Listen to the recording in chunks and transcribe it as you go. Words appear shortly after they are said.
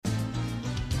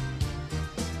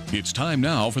It's time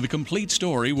now for the Complete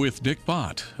Story with Dick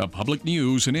Bott, a public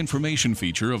news and information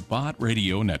feature of Bott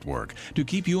Radio Network to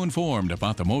keep you informed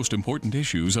about the most important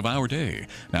issues of our day.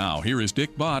 Now, here is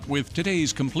Dick Bott with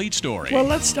today's Complete Story. Well,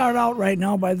 let's start out right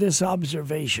now by this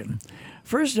observation.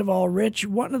 First of all, Rich,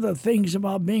 one of the things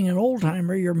about being an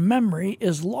old-timer, your memory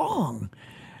is long.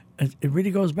 It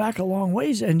really goes back a long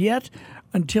ways, and yet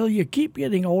until you keep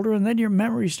getting older, and then your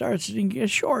memory starts to get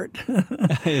short.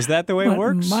 Is that the way it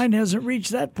works? Mine hasn't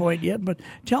reached that point yet, but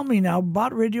tell me now,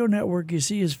 Bott Radio Network, you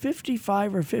see, is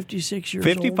 55 or 56 years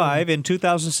old? 55 in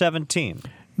 2017.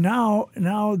 Now,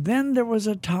 then there was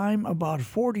a time about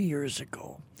 40 years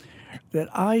ago that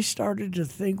I started to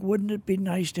think, wouldn't it be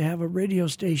nice to have a radio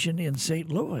station in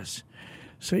St. Louis?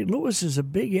 St. Louis is a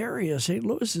big area. St.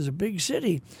 Louis is a big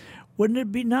city. Wouldn't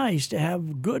it be nice to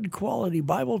have good quality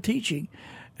Bible teaching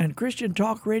and Christian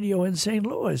talk radio in St.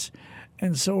 Louis?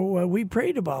 And so we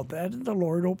prayed about that, and the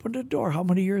Lord opened a door. How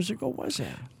many years ago was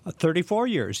that? 34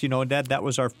 years. You know, Dad, that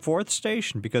was our fourth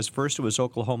station because first it was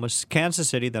Kansas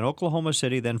City, then Oklahoma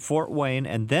City, then Fort Wayne,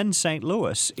 and then St.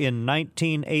 Louis in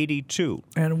 1982.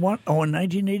 In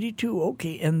 1982,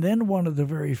 okay. And then one of the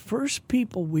very first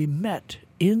people we met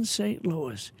in St.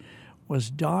 Louis was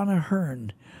Donna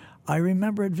Hearne. I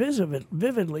remember it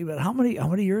vividly, but how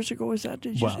many years ago was that,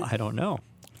 did you say? Well, I don't know.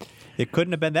 It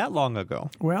couldn't have been that long ago.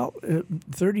 Well,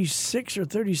 36 or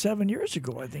 37 years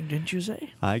ago, I think, didn't you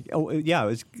say? Yeah, it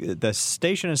was, the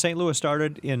station in St. Louis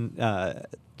started in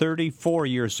 34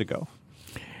 years ago.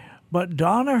 But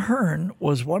Donna Hearne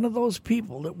was one of those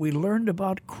people that we learned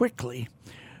about quickly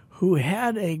who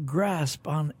had a grasp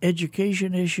on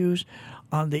education issues,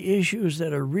 on the issues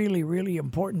that are really, really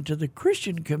important to the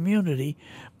Christian community,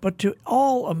 but to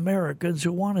all Americans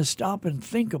who want to stop and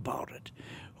think about it,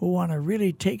 who want to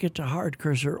really take it to heart,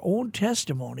 because her own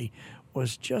testimony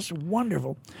was just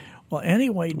wonderful. Well,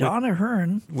 anyway, Donna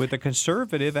Hearne... With a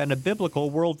conservative and a biblical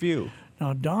worldview.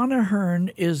 Now, Donna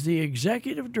Hearne is the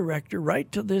executive director right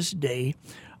to this day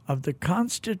of the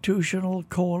Constitutional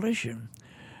Coalition,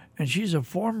 and she's a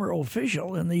former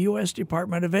official in the U.S.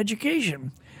 Department of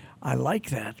Education. I like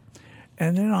that.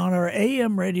 And then on our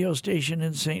AM radio station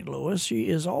in St. Louis, she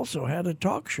has also had a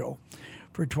talk show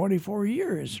for 24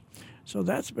 years. So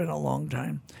that's been a long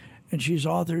time. And she's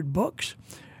authored books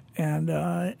and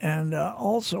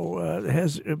also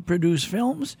has produced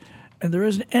films. And there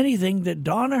isn't anything that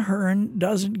Donna Hearne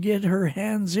doesn't get her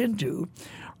hands into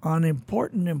on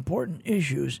important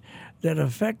issues that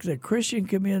affect the Christian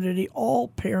community, all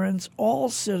parents, all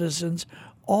citizens,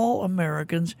 all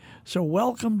Americans. So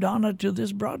welcome, Donna, to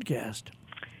this broadcast.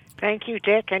 Thank you,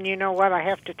 Dick. And you know what? I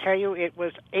have to tell you, it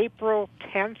was April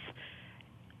 10th,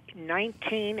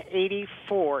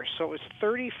 1984. So it was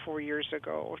 34 years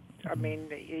ago. I mean,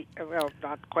 well,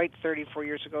 not quite 34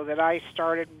 years ago that I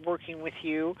started working with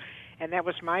you. And that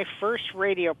was my first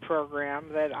radio program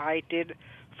that I did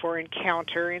for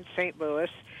Encounter in St. Louis.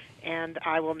 And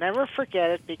I will never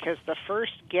forget it because the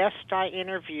first guest I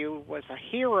interviewed was a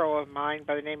hero of mine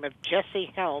by the name of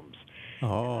Jesse Helms.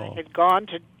 Oh. I had gone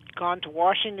to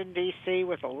Washington, D.C.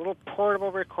 with a little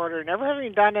portable recorder, never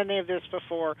having done any of this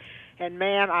before. And,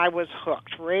 man, I was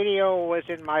hooked. Radio was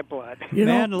in my blood.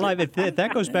 Man alive,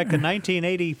 that goes back to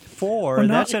 1984, and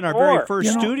that's in our very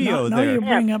first studio now there. Now you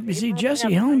bring up, you see,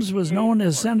 Jesse Helms was known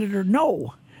as Senator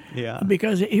No. Yeah.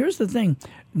 Because here's the thing,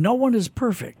 no one is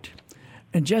perfect.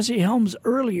 And Jesse Helms'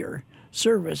 earlier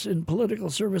service in political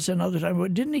service and other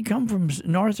time, didn't he come from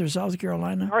North or South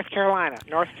Carolina? North Carolina.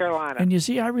 And you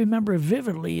see, I remember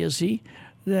vividly,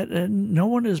 that no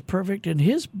one is perfect, and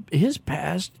his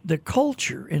past, the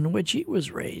culture in which he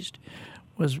was raised,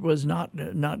 was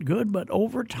not good. But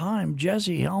over time,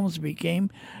 Jesse Helms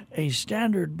became a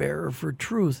standard bearer for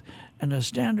truth and a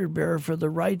standard bearer for the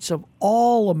rights of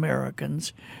all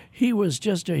Americans. He was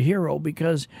just a hero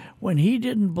because when he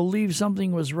didn't believe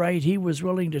something was right, he was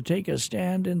willing to take a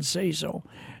stand and say so.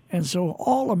 And so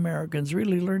all Americans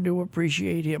really learned to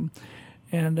appreciate him.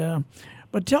 And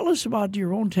but tell us about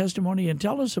your own testimony and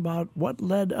tell us about what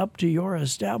led up to your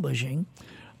establishing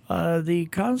the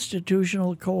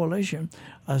Constitutional Coalition,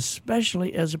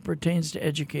 especially as it pertains to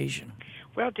education.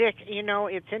 Well, Dick, you know,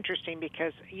 it's interesting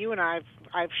because you and I've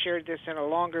shared this in a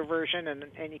longer version,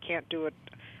 and you can't do it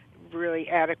really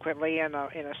adequately in a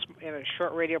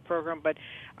short radio program. But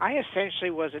I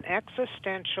essentially was an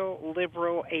existential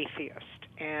liberal atheist,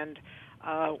 and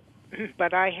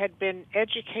but I had been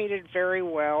educated very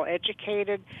well,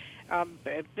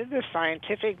 the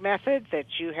scientific method that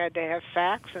you had to have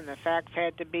facts, and the facts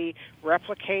had to be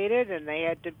replicated, and they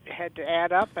had to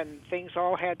add up, and things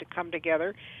all had to come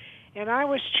together. And I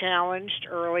was challenged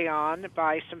early on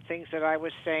by some things that I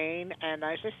was saying. And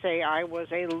as I say, I was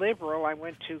a liberal. I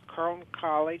went to Carleton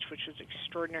College, which was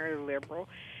extraordinarily liberal,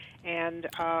 and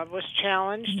was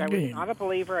challenged. I was not a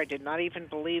believer. I did not even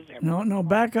believe them. No,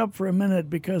 back up for a minute,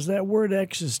 because that word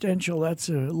existential, that's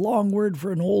a long word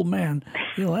for an old man.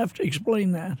 You'll have to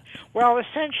explain that. Well,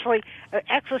 essentially,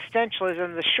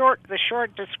 existentialism, the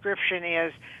short description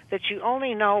is that you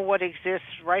only know what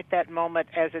exists right that moment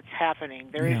as it's happening.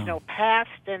 There is no past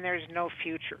and there's no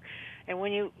future. And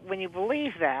when you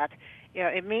believe that,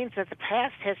 it means that the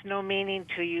past has no meaning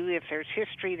to you. If there's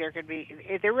history, there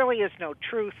really is no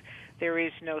truth. There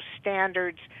is no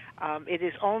standards. It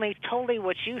is only totally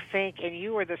what you think, and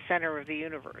you are the center of the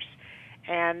universe.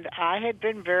 And I had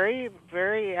been very,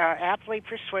 very aptly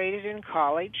persuaded in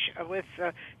college with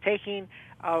taking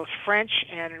French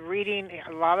and reading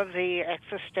a lot of the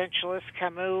existentialists,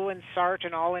 Camus and Sartre,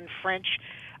 and all in French.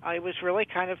 It was really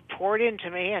kind of poured into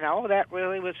me, and that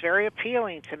really was very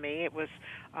appealing to me. It was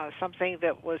something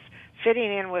that was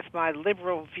fitting in with my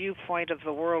liberal viewpoint of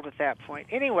the world at that point.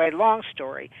 Anyway, long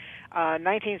story.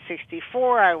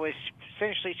 1964, I was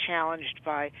essentially challenged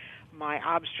by my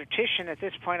obstetrician. At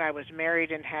this point, I was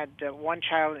married and had one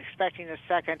child and expecting a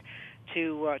second,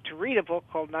 to read a book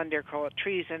called None Dare Call It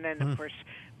Treason. And, of course,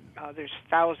 there's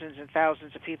thousands and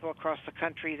thousands of people across the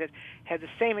country that had the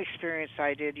same experience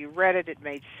I did. You read it, it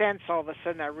made sense. All of a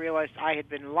sudden, I realized I had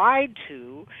been lied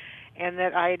to and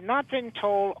that I had not been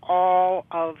told all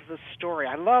of the story.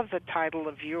 I love the title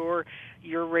of your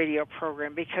radio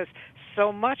program, because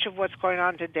so much of what's going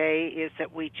on today is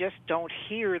that we just don't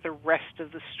hear the rest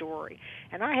of the story.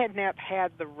 And I had not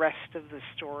had the rest of the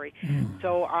story.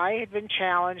 So I had been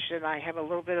challenged, and I have a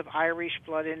little bit of Irish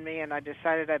blood in me, and I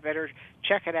decided I better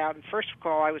check it out. And first of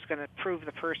all, I was going to prove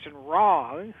the person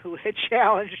wrong who had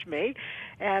challenged me.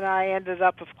 And I ended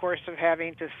up, of course, of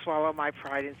having to swallow my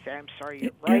pride and say, I'm sorry,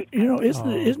 you're right.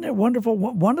 Isn't it wonderful?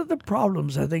 One of the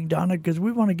problems, I think, Donna, because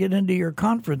we want to get into your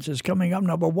conferences coming up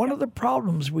now, but one of the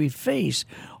problems we face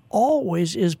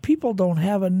always is people don't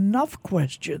have enough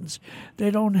questions.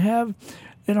 They don't have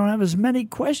as many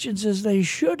questions as they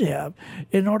should have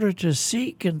in order to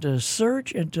seek and to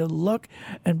search and to look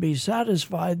and be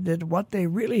satisfied that what they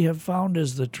really have found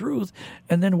is the truth.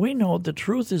 And then we know the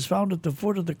truth is found at the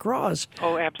foot of the cross.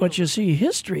 Oh, absolutely. But you see,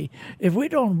 history, if we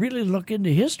don't really look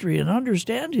into history and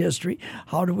understand history,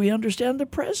 how do we understand the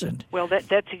present? Well,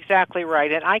 that's exactly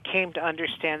right. And I came to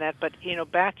understand that. But,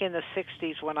 back in the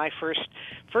 60s when I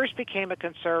first became a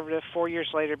conservative, 4 years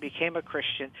later became a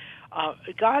Christian,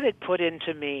 God had put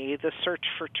into me the search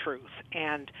for truth,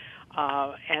 and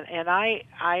I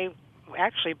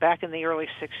actually back in the early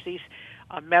 '60s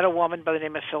met a woman by the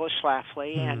name of Phyllis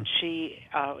Schlafly, and she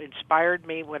inspired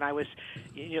me when I was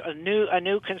a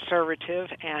new conservative,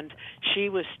 and she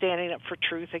was standing up for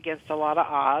truth against a lot of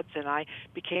odds, and I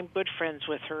became good friends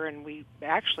with her, and we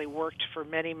actually worked for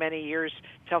many, many years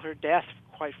till her death,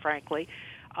 quite frankly.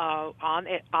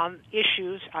 On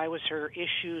issues. I was her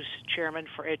issues chairman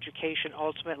for education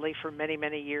ultimately for many,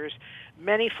 many years.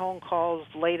 Many phone calls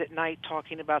late at night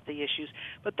talking about the issues.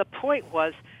 But the point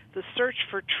was the search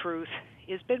for truth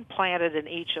has been planted in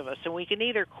each of us, and we can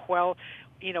either quench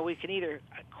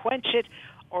it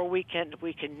or we can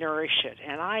nourish it.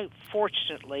 And I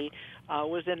fortunately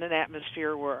was in an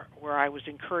atmosphere where I was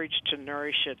encouraged to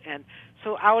nourish it. And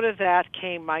so out of that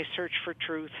came my search for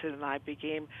truth, and I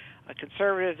became a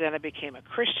conservative, then I became a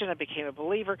Christian, I became a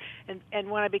believer,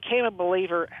 and when I became a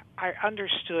believer, I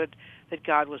understood that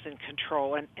God was in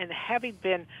control. And having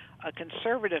been a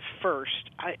conservative first,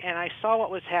 I saw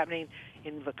what was happening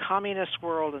in the communist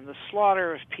world and the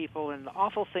slaughter of people and the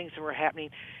awful things that were happening,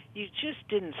 you just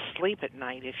didn't sleep at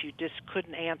night if you just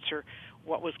couldn't answer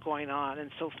what was going on.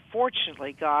 And so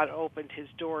fortunately, God opened his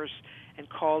doors and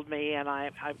called me, and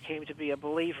I came to be a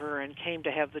believer and came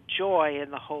to have the joy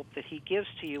and the hope that he gives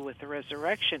to you with the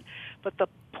resurrection. But the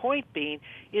point being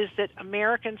is that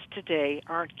Americans today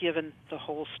aren't given the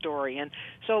whole story. And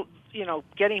so,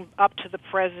 getting up to the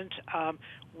present,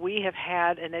 we have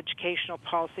had an educational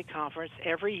policy conference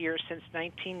every year since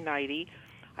 1990.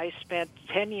 I spent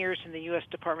 10 years in the U.S.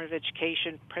 Department of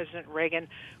Education. President Reagan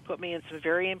put me in some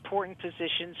very important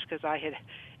positions because I had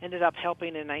ended up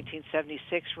helping in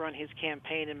 1976 run his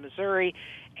campaign in Missouri,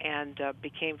 and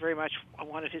became very much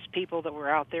one of his people that were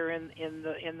out there in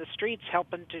the streets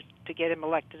helping to get him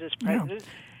elected as president.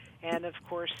 Yeah. And of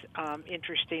course,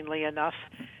 interestingly enough,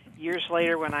 years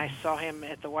later when I saw him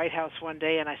at the White House one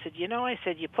day, and I said,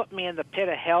 you put me in the pit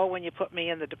of hell when you put me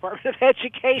in the Department of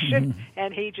Education.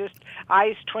 And he just,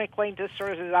 eyes twinkling, just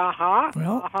sort of said,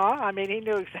 Well, I mean, he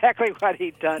knew exactly what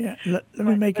he'd done. Yeah, let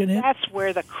me make but that's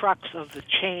where the crux of the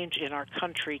change in our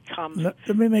country comes.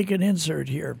 Let me make an insert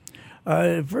here.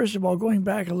 First of all, going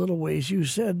back a little ways, you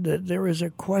said that there is a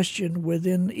question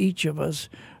within each of us,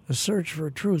 a search for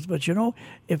truth. But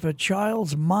if a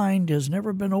child's mind has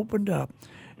never been opened up,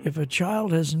 if a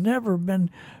child has never been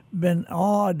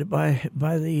awed by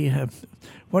the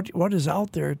what is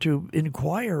out there to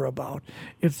inquire about,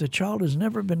 if the child has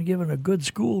never been given a good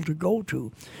school to go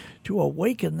to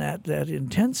awaken that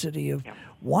intensity of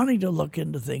wanting to look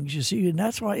into things, you see, and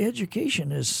that's why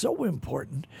education is so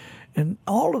important, and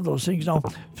all of those things. Now,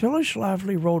 Phyllis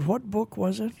Schlafly wrote, what book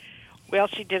was it? Well,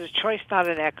 she did A Choice Not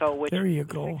an Echo, which there you is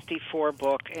go. a 64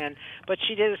 book, but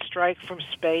she did A Strike from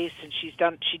Space, and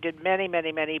she did many,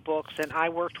 many, many books, and I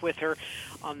worked with her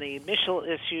on the initial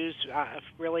issues.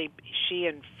 Really, she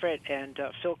and Fred and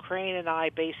Phil Crane and I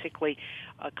basically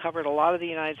covered a lot of the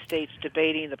United States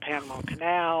debating the Panama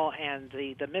Canal and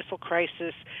the missile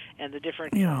crisis and the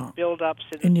different build-ups.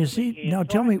 And you see, now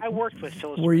tell me, I worked with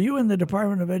Phyllis. Were you in the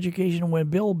Department of Education when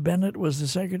Bill Bennett was the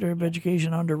Secretary of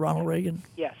Education under Ronald Reagan?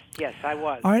 Yes, I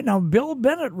was. All right, now Bill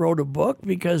Bennett wrote a book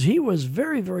because he was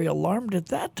very, very alarmed at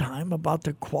that time about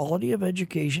the quality of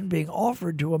education being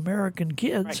offered to American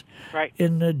kids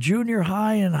in junior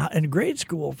high and grade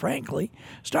school, frankly,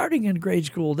 starting in grade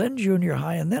school, then junior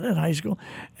high, and then in high school.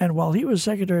 And while he was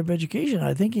Secretary of Education,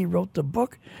 I think he wrote the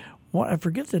book. Well, I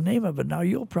forget the name of it now.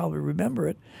 You'll probably remember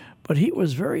it. But he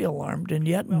was very alarmed, and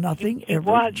yet nothing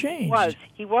ever changed.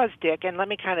 He was, Dick. And let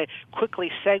me kind of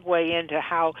quickly segue into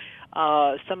how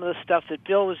some of the stuff that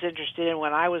Bill was interested in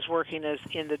when I was working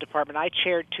in the department. I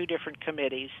chaired two different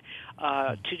committees,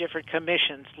 two different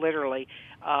commissions, literally.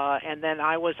 And then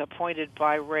I was appointed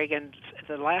by Reagan.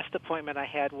 The last appointment I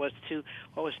had was to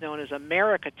what was known as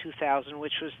America 2000,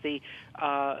 which was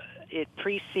it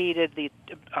preceded the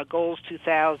Goals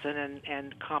 2000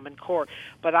 and Common Core.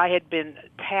 But I had been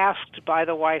tasked by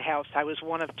the White House. I was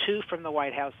one of two from the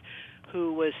White House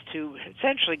who was to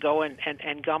essentially go and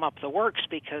gum up the works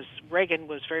because Reagan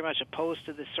was very much opposed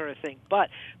to this sort of thing. But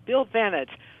Bill Bennett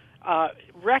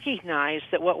recognized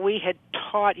that what we had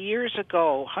taught years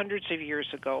ago, hundreds of years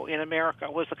ago in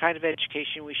America, was the kind of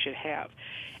education we should have.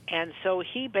 And so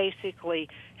he basically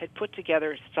had put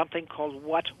together something called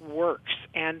What Works.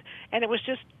 And it was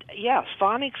just,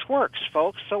 phonics works,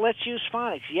 folks, so let's use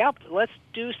phonics. Yep, let's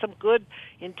do some good,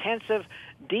 intensive,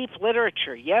 deep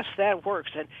literature. Yes, that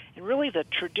works. And really the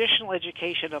traditional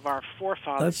education of our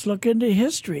forefathers. Let's look into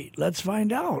history. Let's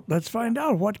find out. Let's find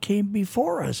out what came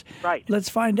before us. Right. Let's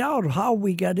find out how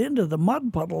we got into the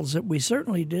mud puddles that we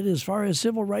certainly did as far as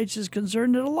civil rights is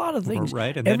concerned and a lot of things.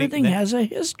 Right. And everything has a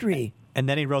history. And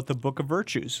then he wrote the Book of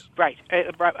Virtues. Right,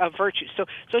 of virtues. So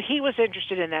he was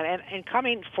interested in that. And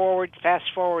coming forward, fast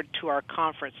forward to our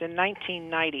conference in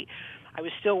 1990, I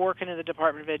was still working in the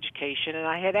Department of Education, and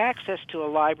I had access to a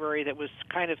library that was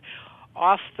kind of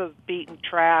off the beaten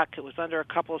track. It was under a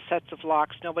couple of sets of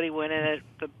locks. Nobody went in it.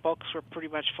 The books were pretty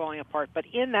much falling apart. But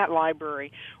in that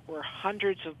library were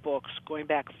hundreds of books going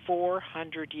back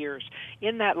 400 years.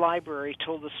 In that library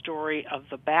told the story of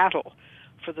the battle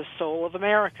for the soul of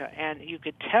America, and you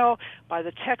could tell by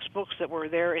the textbooks that were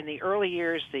there in the early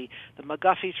years, the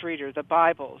McGuffey's Reader, the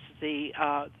Bibles, the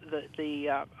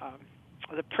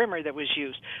primer that was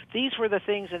used. These were the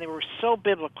things, and they were so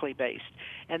biblically based.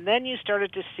 And then you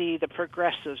started to see the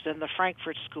progressives and the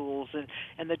Frankfurt schools and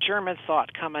the German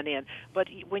thought coming in. But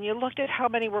when you looked at how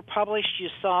many were published, you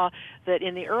saw that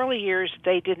in the early years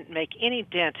they didn't make any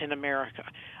dent in America.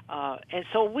 And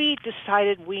so we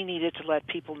decided we needed to let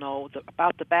people know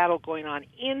about the battle going on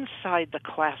inside the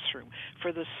classroom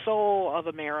for the soul of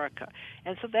America.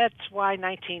 And so that's why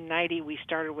 1990 we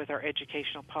started with our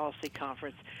Educational Policy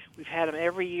Conference. We've had them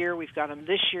every year. We've got them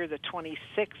this year, the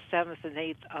 26th, 7th, and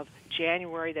 8th of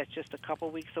January. That's just a couple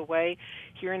weeks away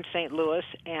here in St. Louis.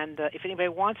 And if anybody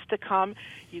wants to come,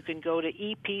 you can go to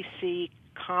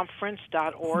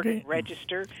epcconference.org and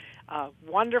register.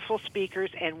 Wonderful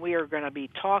speakers, and we are going to be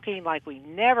talking like we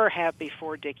never have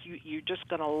before, Dick. You're just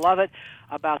going to love it,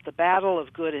 about the battle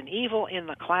of good and evil in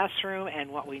the classroom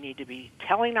and what we need to be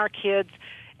telling our kids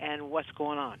and what's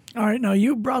going on. All right, now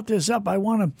you brought this up. I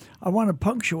want to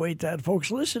punctuate that,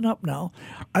 folks. Listen up now.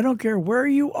 I don't care where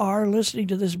you are listening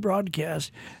to this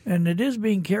broadcast, and it is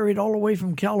being carried all the way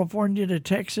from California to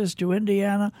Texas to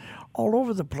Indiana, all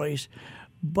over the place.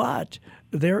 But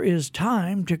there is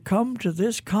time to come to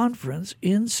this conference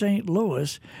in St.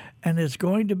 Louis, and it's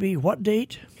going to be what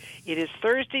date? It is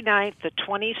Thursday night, the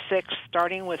 26th,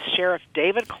 starting with Sheriff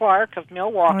David Clark of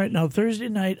Milwaukee. All right, now Thursday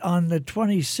night on the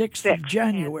 26th of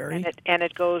January. And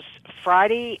it goes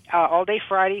Friday, all day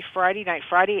Friday, Friday night,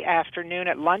 Friday afternoon.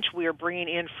 At lunch, we are bringing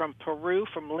in from Peru,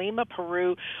 from Lima,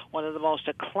 Peru, one of the most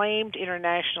acclaimed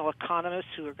international economists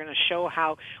who are going to show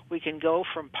how we can go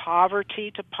from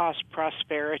poverty to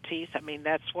prosperity. I mean,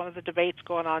 that's one of the debates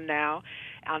going on now.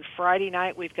 On Friday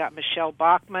night, we've got Michelle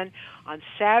Bachmann. On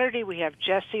Saturday, we have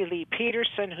Jesse Lee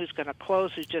Peterson, who's going to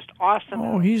close, who's just awesome.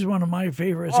 Oh, he's one of my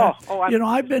favorites.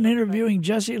 I've been interviewing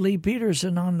Jesse Lee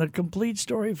Peterson on The Complete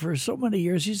Story for so many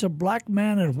years. He's a black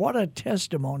man, and what a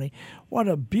testimony. What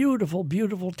a beautiful,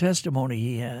 beautiful testimony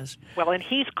he has. Well, and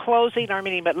he's closing our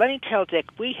meeting. But let me tell Dick,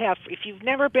 we have, if you've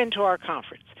never been to our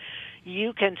conference,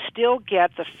 you can still get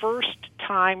the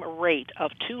first-time rate of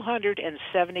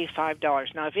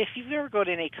 $275. Now, if you ever go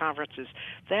to any conferences,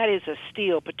 that is a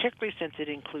steal, particularly since it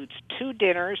includes 2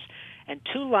 dinners and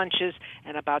 2 lunches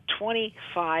and about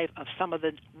 25 of some of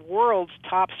the world's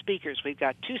top speakers. We've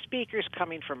got 2 speakers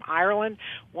coming from Ireland,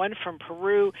 1 from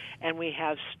Peru, and we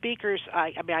have speakers,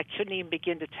 I couldn't even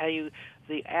begin to tell you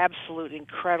the absolute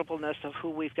incredibleness of who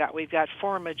we've got. We've got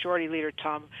former Majority Leader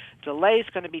Tom DeLay is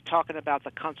going to be talking about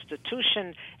the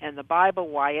Constitution and the Bible,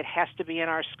 why it has to be in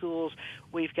our schools.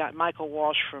 We've got Michael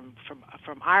Walsh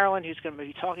from Ireland, who's going to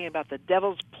be talking about the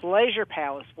Devil's Pleasure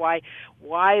Palace, why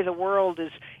the world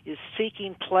is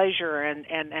seeking pleasure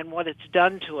and what it's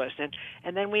done to us.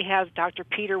 And then we have Dr.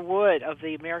 Peter Wood of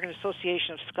the American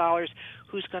Association of Scholars,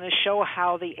 who's going to show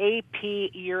how the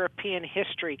AP European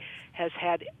history has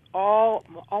had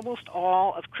almost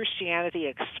all of Christianity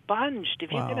expunged.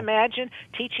 If you can imagine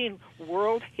teaching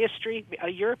world history,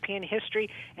 European history,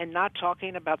 and not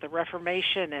talking about the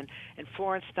Reformation and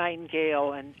Florence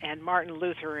Nightingale and Martin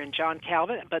Luther and John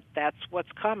Calvin, but that's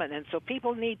what's coming. And so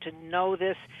people need to know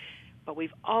this. But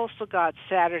we've also got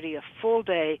Saturday a full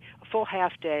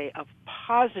half day of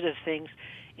positive things,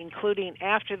 including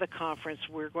after the conference,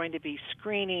 we're going to be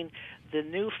screening the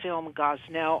new film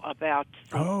Gosnell about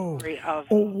the story of...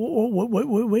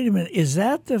 wait a minute. Is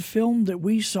that the film that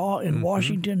we saw in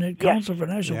Washington at Council for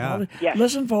National Politics? Yes.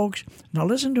 Listen, folks. Now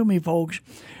listen to me, folks.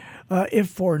 If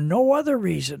for no other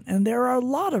reason, and there are a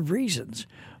lot of reasons,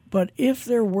 but if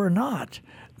there were not,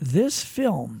 this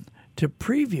film, to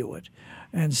preview it,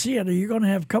 and see it. Are you going to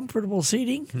have comfortable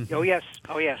seating? Oh, yes.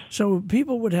 So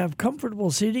people would have comfortable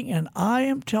seating, and I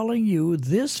am telling you,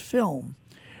 this film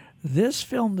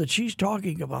that she's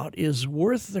talking about is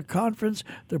worth the conference,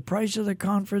 the price of the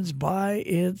conference by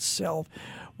itself.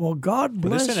 Well, God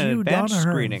bless you, Donna Hearne.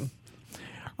 Screening.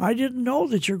 I didn't know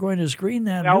that you're going to screen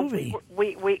that movie.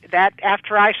 That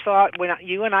after I saw it, when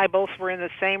you and I both were in the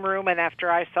same room, and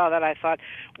after I saw that, I thought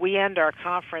we end our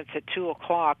conference at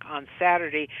 2:00 on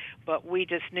Saturday, but we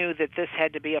just knew that this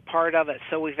had to be a part of it,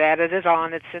 so we've added it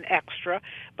on. It's an extra,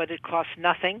 but it costs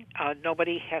nothing.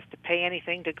 Nobody has to pay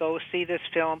anything to go see this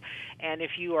film, and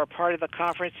if you are part of the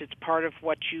conference, it's part of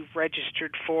what you've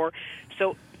registered for.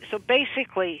 So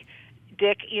basically,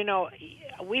 Dick,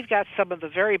 we've got some of the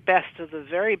very best of the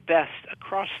very best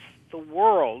across the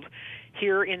world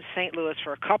here in St. Louis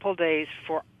for a couple days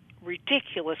for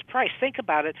ridiculous price. Think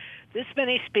about it. This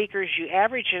many speakers, you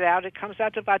average it out, it comes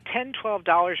out to about $10,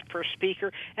 $12 per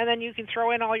speaker, and then you can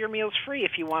throw in all your meals free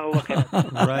if you want to look at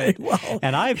it. Right. Well,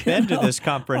 and I've been to this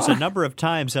conference a number of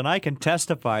times, and I can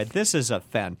testify this is a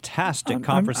fantastic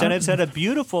conference. And it's at a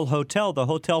beautiful hotel, the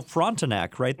Hotel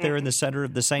Frontenac, right there in the center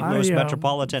of the St. Louis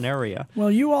metropolitan area.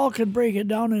 Well, you all can break it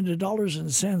down into dollars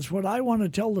and cents. What I want to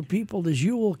tell the people is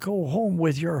you will go home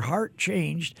with your heart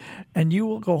changed, and you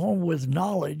will go home with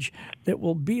knowledge that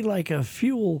will be like a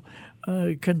fuel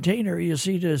container, you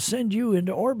see, to send you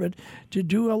into orbit to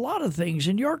do a lot of things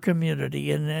in your community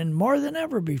and more than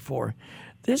ever before.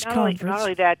 This conference. Not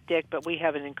only that, Dick, but we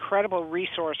have an incredible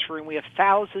resource room. We have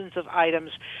thousands of items.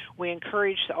 We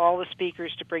encourage all the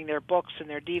speakers to bring their books and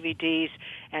their DVDs,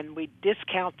 and we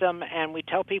discount them, and we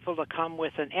tell people to come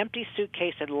with an empty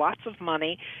suitcase and lots of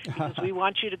money because we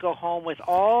want you to go home with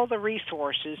all the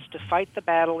resources to fight the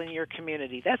battle in your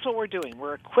community. That's what we're doing.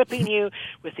 We're equipping you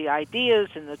with the ideas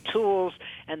and the tools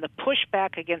and the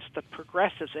pushback against the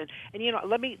progressives. And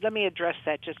let me address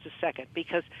that just a second,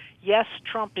 because yes,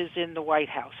 Trump is in the White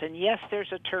House. And yes,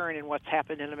 there's a turn in what's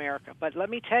happened in America. But let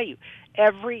me tell you,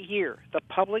 every year the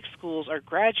public schools are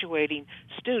graduating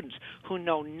students who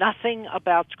know nothing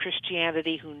about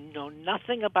Christianity, who know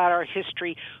nothing about our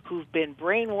history, who've been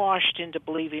brainwashed into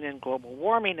believing in global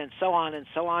warming and so on and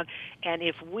so on. And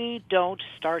if we don't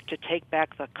start to take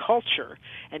back the culture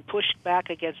and push back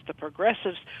against the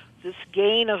progressives, this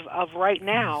gain of right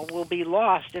now will be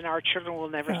lost, and our children will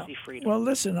never see freedom. Well,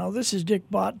 listen, now this is Dick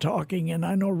Bott talking, and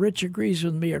I know Rich agrees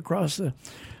with me across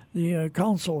the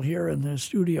council here in the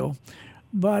studio.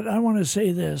 But I want to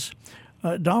say this.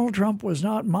 Donald Trump was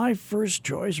not my first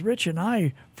choice. Rich and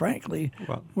I, frankly,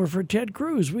 were for Ted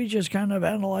Cruz. We just kind of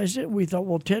analyzed it. We thought,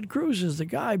 well, Ted Cruz is the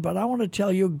guy. But I want to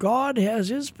tell you, God has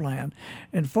his plan.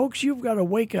 And, folks, you've got to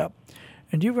wake up.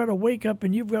 And you've got to wake up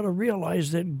and you've got to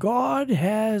realize that God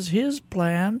has his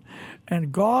plan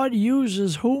and God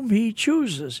uses whom he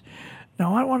chooses.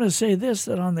 Now, I want to say this,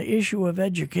 that on the issue of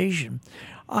education,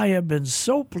 I have been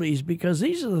so pleased because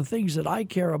these are the things that I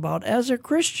care about as a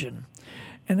Christian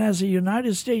and as a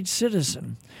United States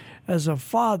citizen, as a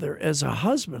father, as a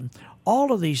husband,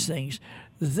 all of these things.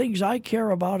 The things I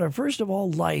care about are, first of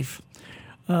all, life.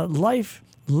 Life,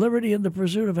 liberty, and the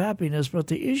pursuit of happiness. But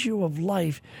the issue of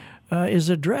life is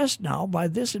addressed now by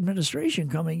this administration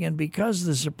coming in because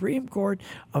the Supreme Court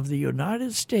of the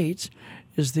United States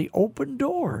is the open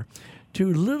door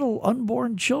to little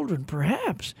unborn children,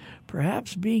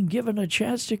 perhaps being given a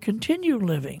chance to continue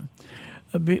living,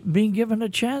 being given a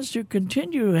chance to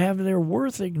continue to have their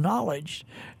worth acknowledged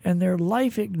and their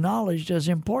life acknowledged as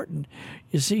important.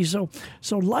 You see, so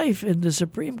life in the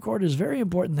Supreme Court is very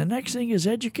important. The next thing is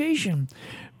education,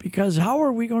 because how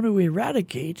are we going to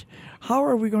eradicate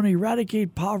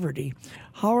poverty?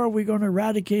 How are we going to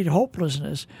eradicate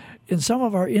hopelessness in some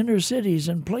of our inner cities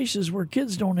and places where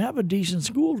kids don't have a decent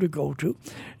school to go to,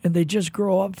 and they just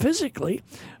grow up physically,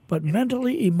 but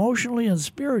mentally, emotionally, and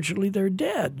spiritually, they're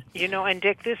dead. You know, and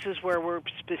Dick, this is where we're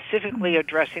specifically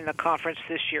addressing the conference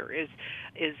this year. Is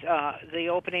the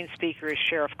opening speaker is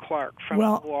Sheriff Clark from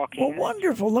Milwaukee. Well,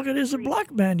 wonderful. Look at he's a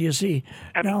black man, you see.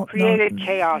 Created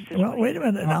chaos. Well, wait a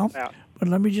minute now. But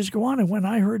let me just go on. And when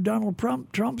I heard Donald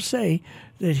Trump say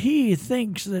that he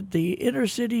thinks that the inner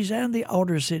cities and the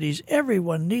outer cities,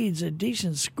 everyone needs a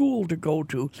decent school to go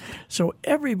to so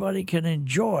everybody can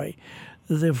enjoy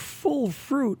the full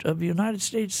fruit of United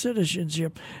States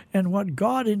citizenship and what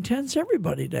God intends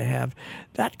everybody to have.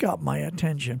 That got my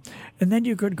attention. And then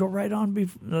you could go right on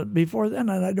before then,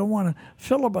 and I don't want to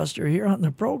filibuster here on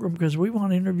the program because we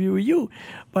want to interview you,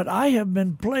 but I have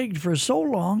been plagued for so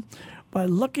long by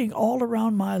looking all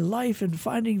around my life and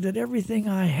finding that everything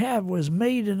I have was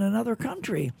made in another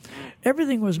country.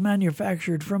 Everything was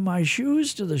manufactured, from my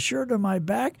shoes to the shirt on my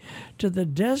back to the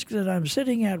desk that I'm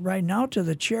sitting at right now to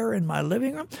the chair in my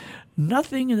living room.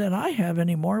 Nothing that I have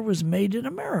anymore was made in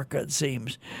America, it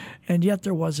seems. And yet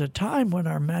there was a time when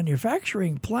our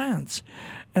manufacturing plants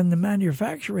and the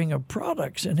manufacturing of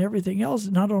products and everything else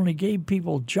not only gave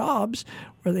people jobs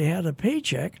where they had a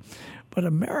paycheck, but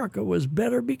America was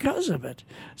better because of it.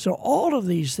 So all of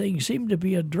these things seem to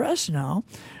be addressed now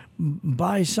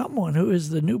by someone who is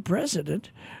the new president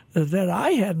that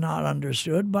I had not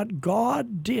understood, but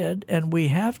God did, and we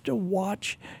have to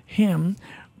watch him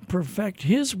perfect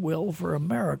his will for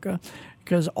America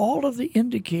because all of the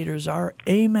indicators are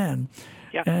amen.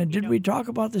 Yeah, and did we talk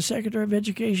about the Secretary of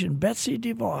Education, Betsy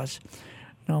DeVos?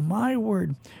 Now, my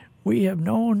word, we have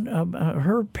known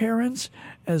her parents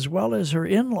as well as her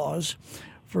in-laws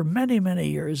for many, many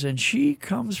years, and she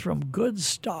comes from good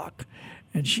stock,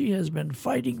 and she has been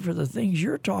fighting for the things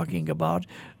you're talking about,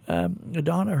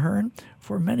 Donna Hearne,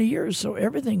 for many years. So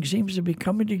everything seems to be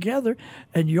coming together,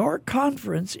 and your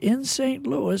conference in St.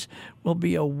 Louis will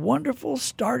be a wonderful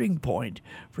starting point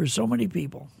for so many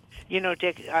people. You know,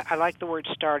 Dick, I like the word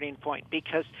starting point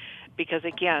because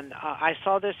again, I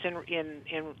saw this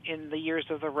in the years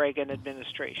of the Reagan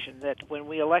administration, that when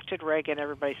we elected Reagan,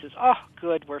 everybody says, oh,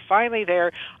 good, we're finally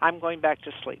there, I'm going back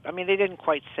to sleep. I mean, they didn't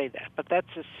quite say that, but that's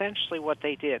essentially what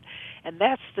they did. And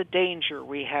that's the danger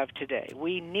we have today.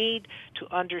 We need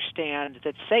to understand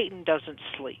that Satan doesn't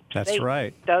sleep. That's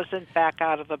right. Satan doesn't back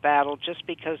out of the battle just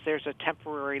because there's a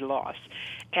temporary loss.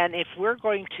 And if we're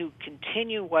going to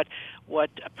continue what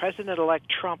President-elect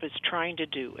Trump is trying to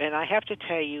do, and I have to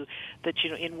tell you that, you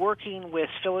know, in working with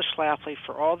Phyllis Schlafly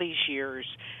for all these years,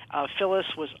 Phyllis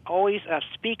was always a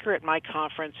speaker at my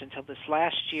conference until this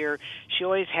last year. She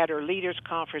always had her leaders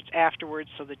conference afterwards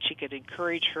so that she could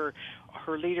encourage her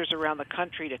leaders around the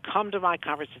country to come to my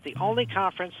conference. It's the only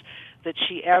conference that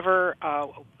she ever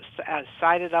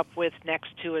sided up with, next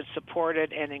to, and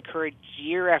supported and encouraged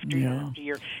year after year after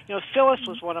year. Phyllis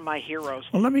was one of my heroes.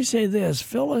 Well, let me say this.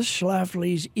 Phyllis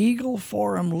Schlafly's Eagle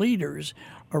Forum leaders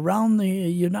around the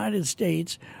United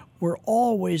States were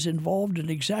always involved in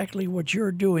exactly what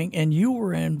you're doing, and you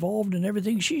were involved in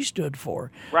everything she stood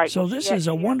for. Right. So this is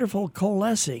a wonderful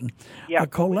coalescing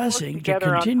to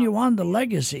continue on the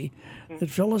legacy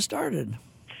that Phyllis started.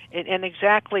 And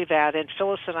exactly that. And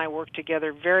Phyllis and I worked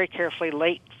together very carefully,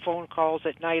 late phone calls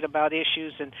at night about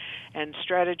issues and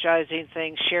strategizing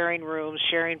things, sharing rooms,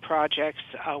 sharing projects,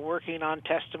 working on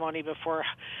testimony before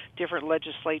different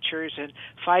legislatures and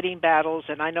fighting battles.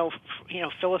 And I know,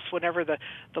 Phyllis, whenever the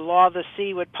law of the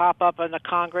sea would pop up in the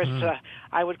Congress,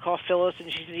 I would call Phyllis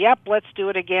and she said, yep, let's do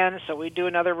it again. So we'd do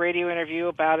another radio interview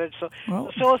about it. So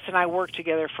Phyllis and I worked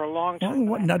together for a long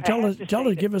time. Now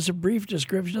give us a brief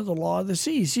description of the law of the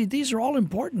sea. See, these are all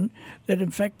important that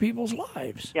affect people's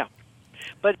lives. Yeah.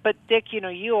 But Dick,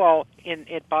 you all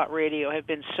at Bott Radio have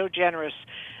been so generous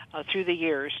through the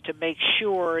years to make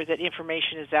sure that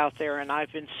information is out there, and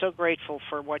I've been so grateful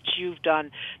for what you've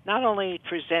done, not only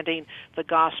presenting the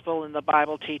gospel and the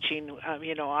Bible teaching.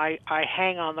 I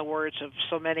hang on the words of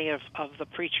so many of the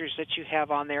preachers that you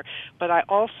have on there, but I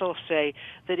also say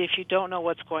that if you don't know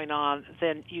what's going on,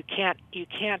 then you can't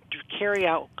carry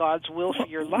out God's will for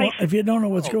your life. Well, if you don't know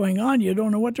what's going on, you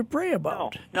don't know what to pray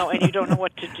about. No, and you don't know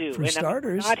what to do. For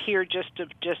starters, we're not here just to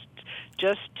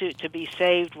be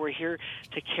saved. We're here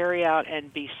to carry out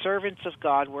and be servants of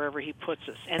God wherever He puts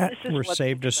us. And this is we're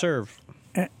saved to serve.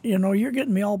 You're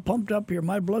getting me all pumped up here.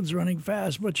 My blood's running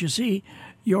fast. But you see,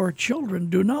 your children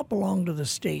do not belong to the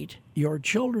state. Your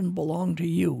children belong to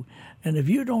you. And if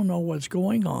you don't know what's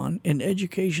going on in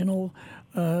educational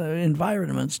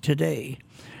environments today,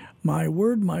 my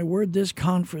word, this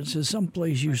conference is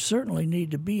someplace you certainly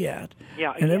need to be at.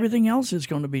 Yeah, and everything else is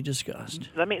going to be discussed.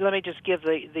 Let me just give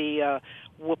the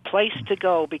place to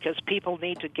go, because people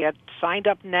need to get signed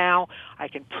up now. I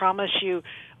can promise you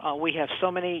we have so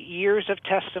many years of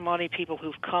testimony, people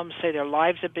who've come say their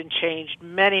lives have been changed,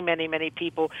 many, many, many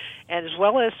people, and as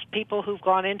well as people who've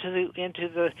gone into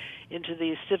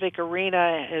the civic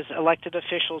arena as elected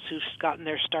officials who've gotten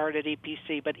their start at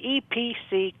EPC. But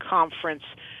EPC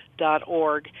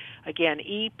Conference.org. Again,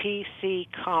 EPC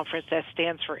Conference, that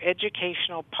stands for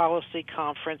Educational Policy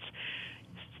Conference.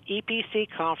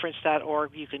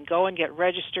 EPCconference.org. You can go and get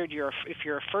registered. If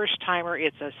you're a first-timer,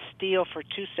 it's a steal for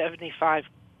 $275.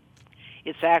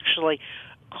 It's actually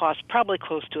costs probably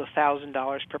close to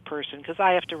 $1,000 per person, because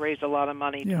I have to raise a lot of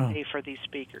money to pay for these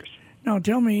speakers. Now,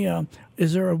 tell me,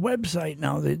 is there a website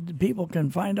now that people can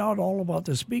find out all about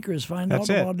the speakers, find out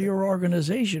about your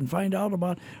organization, find out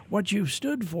about what you've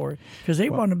stood for? Because they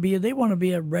want to be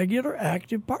a regular,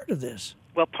 active part of this.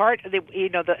 Well,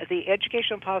 the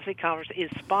Educational Policy Conference is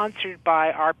sponsored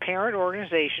by our parent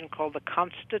organization called the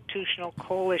Constitutional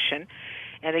Coalition.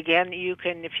 And again,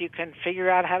 if you can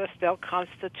figure out how to spell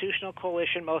Constitutional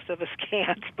Coalition, most of us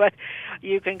can't, but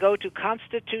you can go to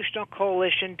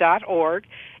constitutionalcoalition.org,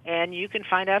 and you can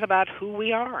find out about who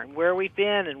we are and where we've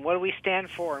been and what do we stand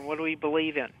for and what do we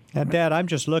believe in. And Dad, I'm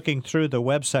just looking through the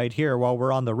website here while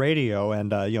we're on the radio,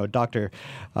 and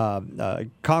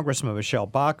Congressman Michelle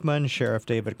Bachmann, Sheriff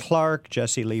David Clark,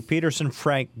 Jesse Lee Peterson,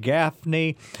 Frank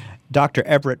Gaffney, Dr.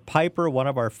 Everett Piper, one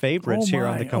of our favorites here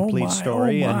on The Complete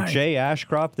Story, and Jay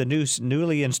Ashcroft, the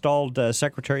newly installed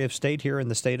Secretary of State here in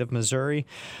the state of Missouri.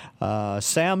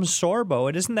 Sam Sorbo,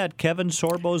 and isn't that Kevin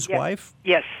Sorbo's wife?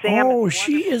 Yes, Sam. Oh,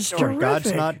 she is terrific.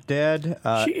 God's Not Dead.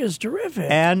 She is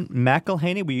terrific. Ann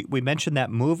McElhaney, we mentioned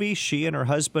that movie. She and her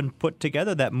husband put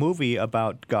together that movie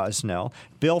about Gosnell.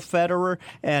 Bill Federer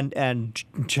and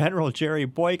General Jerry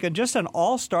Boykin, just an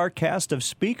all-star cast of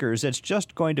speakers. It's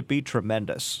just going to be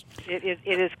tremendous. It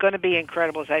is going to be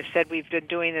incredible. As I've said, we've been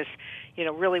doing this,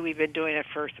 we've been doing it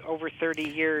for over 30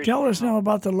 years. Tell us now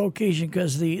about the location,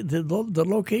 because the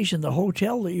location, the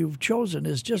hotel that you've chosen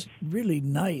is just really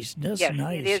nice. Nice.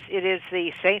 It is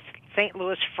the St.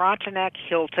 Louis Frontenac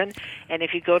Hilton, and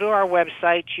if you go to our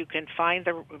website, you can find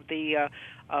the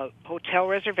hotel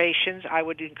reservations. I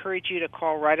would encourage you to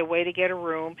call right away to get a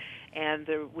room. And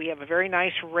we have a very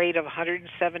nice rate of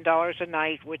 $107 a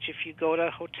night, which if you go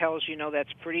to hotels,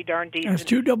 that's pretty darn decent. That's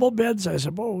 2 double beds, I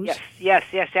suppose. Yes.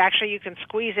 Actually, you can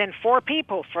squeeze in 4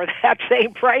 people for that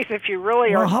same price if you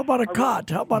really are. Well, how about a cot?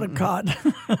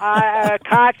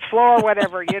 Cot, floor,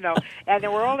 whatever, And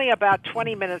we're only about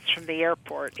 20 minutes from the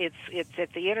airport. It's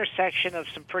at the intersection of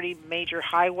some pretty major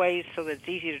highways, so that it's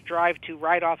easy to drive to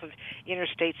right off of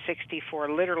Interstate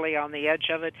 64, literally on the edge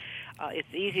of it.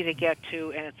 It's easy to get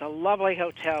to, and it's a lovely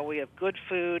hotel. We have good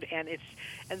food, and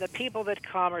the people that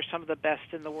come are some of the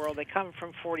best in the world. They come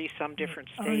from 40-some different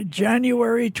states.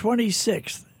 January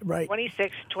 26th, right?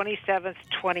 26th, 27th,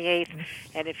 28th,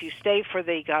 and if you stay for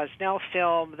the Gosnell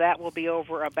film, that will be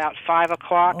over about 5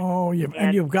 o'clock. Oh,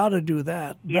 and you've got to do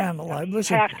that. Yeah,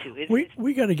 Listen, you have to.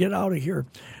 We got to get out of here.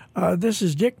 This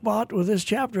is Dick Bott with this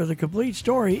chapter of The Complete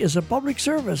Story. Is a public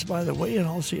service, by the way, and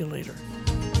I'll see you later.